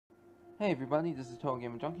Hey everybody, this is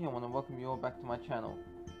TotalGamerJunkie. I want to welcome you all back to my channel.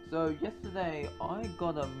 So yesterday I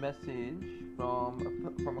got a message from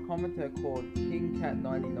a commenter called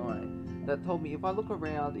KingCat99 that told me if I look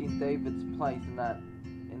around in David's place in that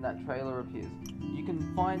trailer of his, you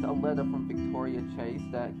can find a letter from Victoria Chase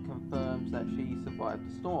that confirms that she survived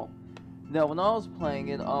the storm. Now when I was playing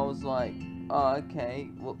it, I was like, oh, okay,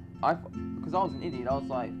 well because I was an idiot, I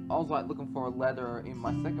was like looking for a letter in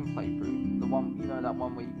my second playthrough, the one, you know, that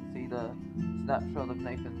one where you can see the snapshot of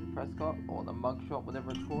Nathan Prescott, or the mugshot,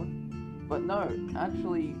 whatever it's called. But no,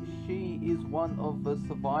 actually, she is one of the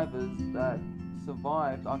survivors that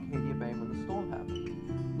survived Arcadia Bay when the storm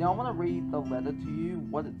happened. Now I want to read the letter to you,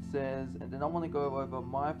 what it says, and then I want to go over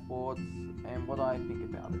my thoughts and what I think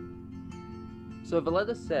about it. So the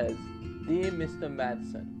letter says, "Dear Mr.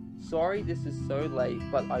 Madsen, sorry this is so late,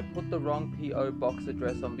 but I put the wrong P.O. box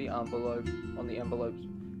address on the envelopes,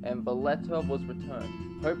 and the letter was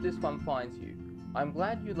returned. Hope this one finds you. I'm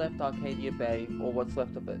glad you left Arcadia Bay, or what's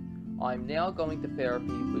left of it. I'm now going to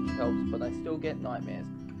therapy, which helps, but I still get nightmares.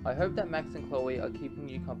 I hope that Max and Chloe are keeping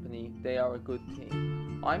you company. They are a good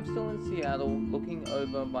team. I'm still in Seattle, looking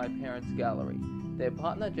over my parents' gallery. Their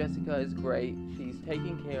partner Jessica is great. She's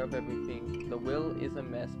taking care of everything. The will is a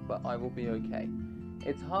mess, but I will be okay.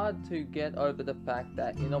 It's hard to get over the fact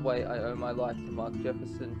that, in a way, I owe my life to Mark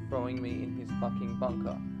Jefferson throwing me in his fucking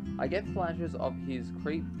bunker. I get flashes of his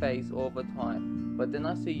creep face all the time, but then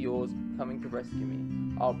I see yours coming to rescue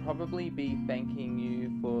me. I'll probably be thanking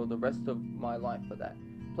you for the rest of my life for that.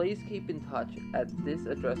 Please keep in touch at this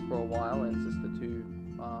address for a while," and it's just the two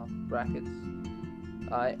brackets.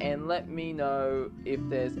 "And let me know if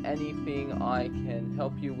there's anything I can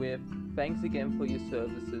help you with. Thanks again for your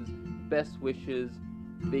services. Best wishes,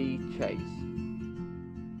 V. Chase."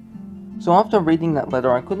 So after reading that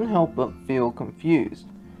letter, I couldn't help but feel confused.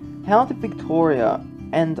 How did Victoria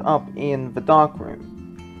end up in the dark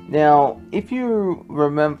room? Now, if you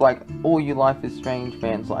remember, like, all you Life is Strange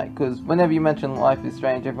fans, like, because whenever you mention Life is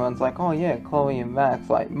Strange, everyone's like, oh yeah, Chloe and Max,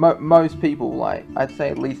 like, most people, like, I'd say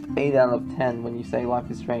at least 8 out of 10 when you say Life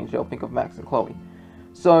is Strange, they'll think of Max and Chloe.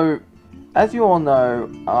 So, as you all know,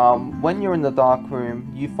 when you're in the dark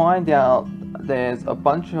room, you find out there's a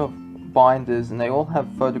bunch of binders and they all have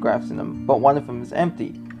photographs in them, but one of them is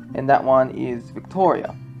empty, and that one is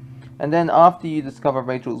Victoria. And then after you discover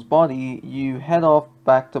Rachel's body, you head off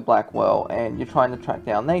back to Blackwell and you're trying to track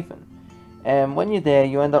down Nathan. And when you're there,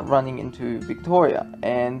 you end up running into Victoria.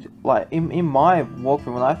 And like in my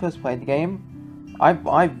walkthrough, when I first played the game, I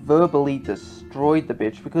verbally destroyed the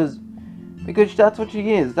bitch because that's what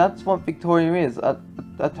she is. That's what Victoria is, a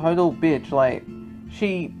total bitch. Like,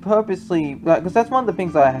 she purposely, like, because that's one of the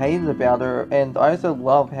things I hated about her, and I also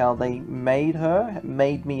love how they made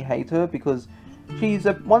me hate her, because she's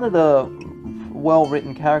one of the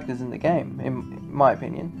well-written characters in the game, in my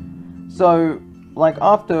opinion. So, like,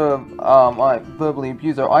 after I verbally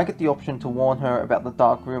abuse her, I get the option to warn her about the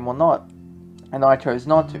dark room or not, and I chose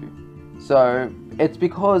not to. So, it's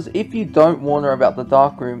because if you don't warn her about the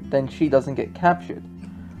dark room, then she doesn't get captured.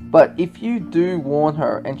 But if you do warn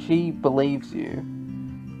her and she believes you,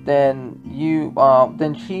 then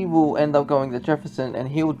she will end up going to Jefferson and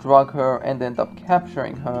he'll drug her and end up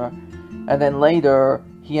capturing her. And then later,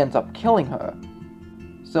 he ends up killing her.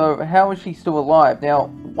 So how is she still alive? Now,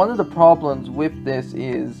 one of the problems with this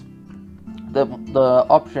is the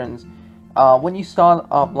options. When you start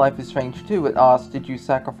up Life is Strange 2, it asks, did you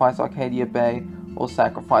sacrifice Arcadia Bay or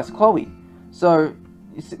sacrifice Chloe? So,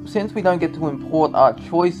 since we don't get to import our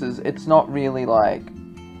choices, it's not really like,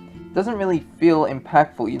 doesn't really feel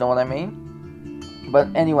impactful, you know what I mean? But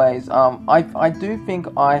anyways, I do think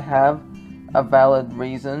I have a valid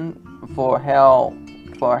reason for how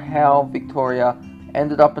Victoria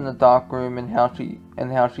ended up in the dark room and how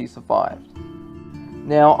she survived.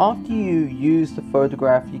 Now, after you use the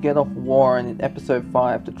photograph you get off Warren in episode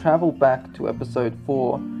 5 to travel back to episode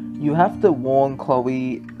 4, you have to warn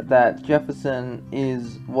Chloe that Jefferson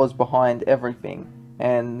was behind everything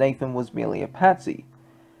and Nathan was merely a patsy.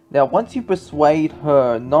 Now, once you persuade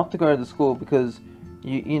her not to go to school because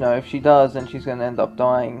you know if she does then she's going to end up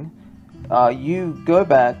dying, you go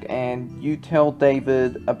back and you tell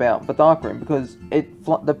David about the darkroom because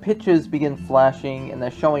the pictures begin flashing and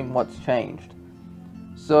they're showing what's changed.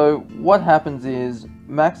 So what happens is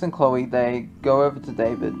Max and Chloe, they go over to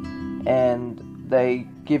David and they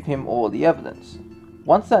give him all the evidence.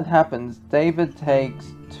 Once that happens, David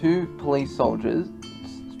takes two police officers,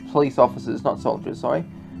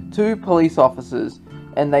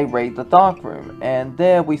 and they raid the darkroom, and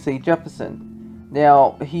there we see Jefferson.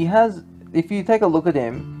 Now, if you take a look at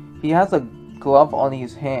him, he has a glove on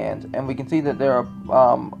his hand, and we can see that there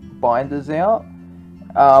are binders out,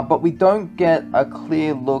 but we don't get a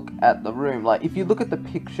clear look at the room. Like, if you look at the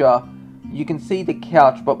picture, you can see the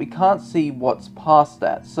couch, but we can't see what's past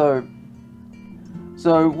that. So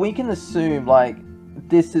we can assume, like,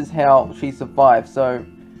 this is how she survived. So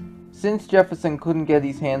since Jefferson couldn't get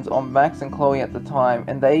his hands on Max and Chloe at the time,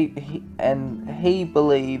 and he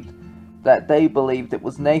believed that they believed it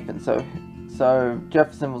was Nathan, so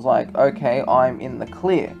Jefferson was like, okay, I'm in the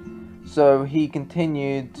clear. So he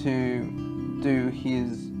continued to do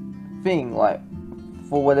his thing, like,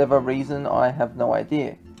 for whatever reason, I have no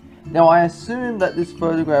idea. Now, I assume that this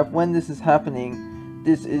photograph, when this is happening,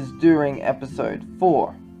 this is during episode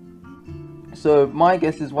 4. So my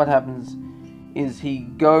guess is what happens is he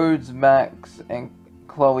goads Max and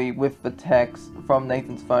Chloe with the text from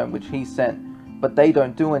Nathan's phone, which he sent, but they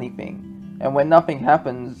don't do anything. And when nothing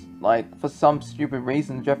happens, like, for some stupid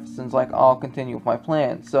reason, Jefferson's like, I'll continue with my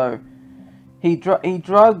plan. So he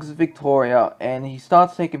drugs Victoria, and he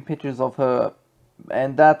starts taking pictures of her,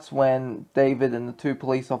 and that's when David and the 2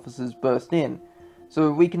 police officers burst in.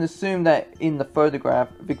 So we can assume that in the photograph,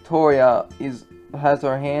 Victoria has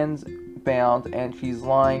her hands bound, and she's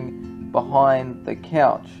lying behind the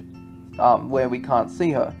couch, where we can't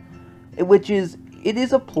see her. It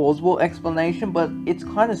is a plausible explanation, but it's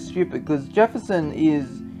kind of stupid, because Jefferson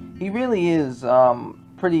really is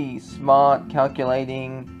pretty smart,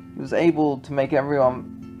 calculating. He was able to make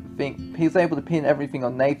everyone think, he was able to pin everything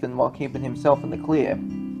on Nathan while keeping himself in the clear.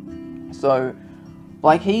 So,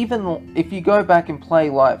 like, if you go back and play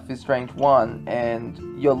Life is Strange 1,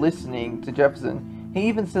 and you're listening to Jefferson, he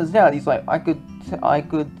even says that, he's like, I could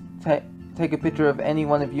take a picture of any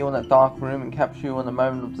one of you in a dark room and capture you in a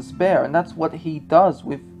moment of despair. And that's what he does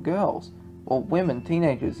with girls, or women,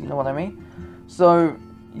 teenagers, you know what I mean? So,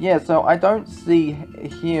 yeah, so I don't see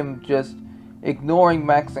him just ignoring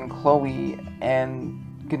Max and Chloe and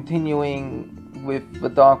continuing with the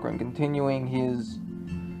dark room, continuing his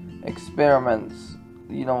experiments,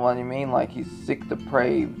 you know what I mean? Like, he's sick,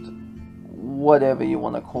 depraved, whatever you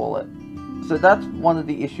want to call it. So that's one of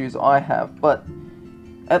the issues I have, but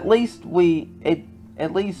at least we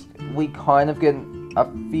kind of get a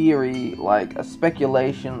theory, like a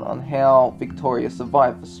speculation on how Victoria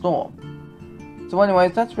survived the storm. So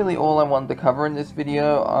anyways, that's really all I wanted to cover in this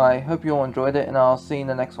video. I hope you all enjoyed it, and I'll see you in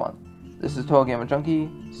the next one. This is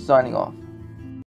TotalGamerJunkie, signing off.